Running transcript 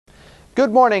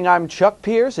Good morning, I'm Chuck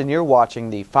Pierce and you're watching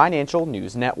the Financial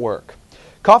News Network.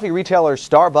 Coffee retailer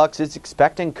Starbucks is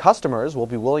expecting customers will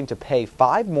be willing to pay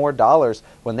 $5 more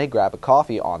when they grab a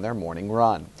coffee on their morning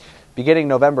run. Beginning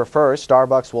November 1st,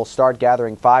 Starbucks will start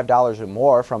gathering $5 or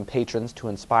more from patrons to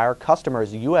inspire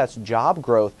customers' U.S. job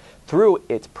growth through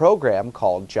its program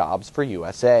called Jobs for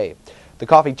USA. The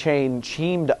coffee chain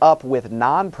teamed up with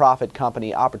nonprofit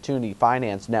company Opportunity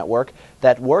Finance Network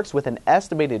that works with an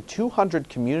estimated 200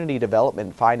 community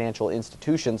development financial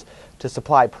institutions to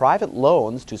supply private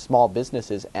loans to small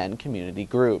businesses and community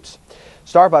groups.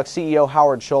 Starbucks CEO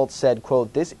Howard Schultz said,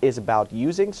 quote, "This is about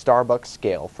using Starbucks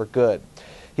scale for good."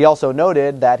 He also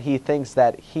noted that he thinks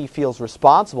that he feels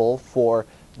responsible for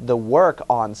the work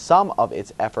on some of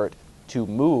its effort to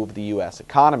move the U.S.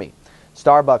 economy.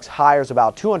 Starbucks hires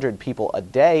about 200 people a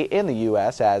day in the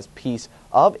U.S. as piece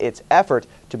of its effort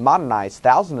to modernize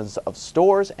thousands of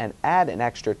stores and add an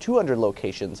extra 200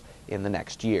 locations in the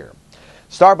next year.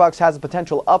 Starbucks has a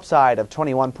potential upside of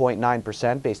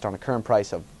 21.9% based on a current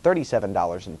price of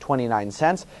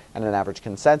 $37.29 and an average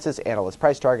consensus analyst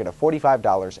price target of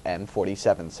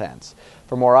 $45.47.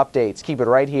 For more updates, keep it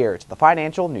right here to the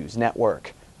Financial News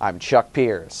Network. I'm Chuck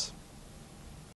Pierce.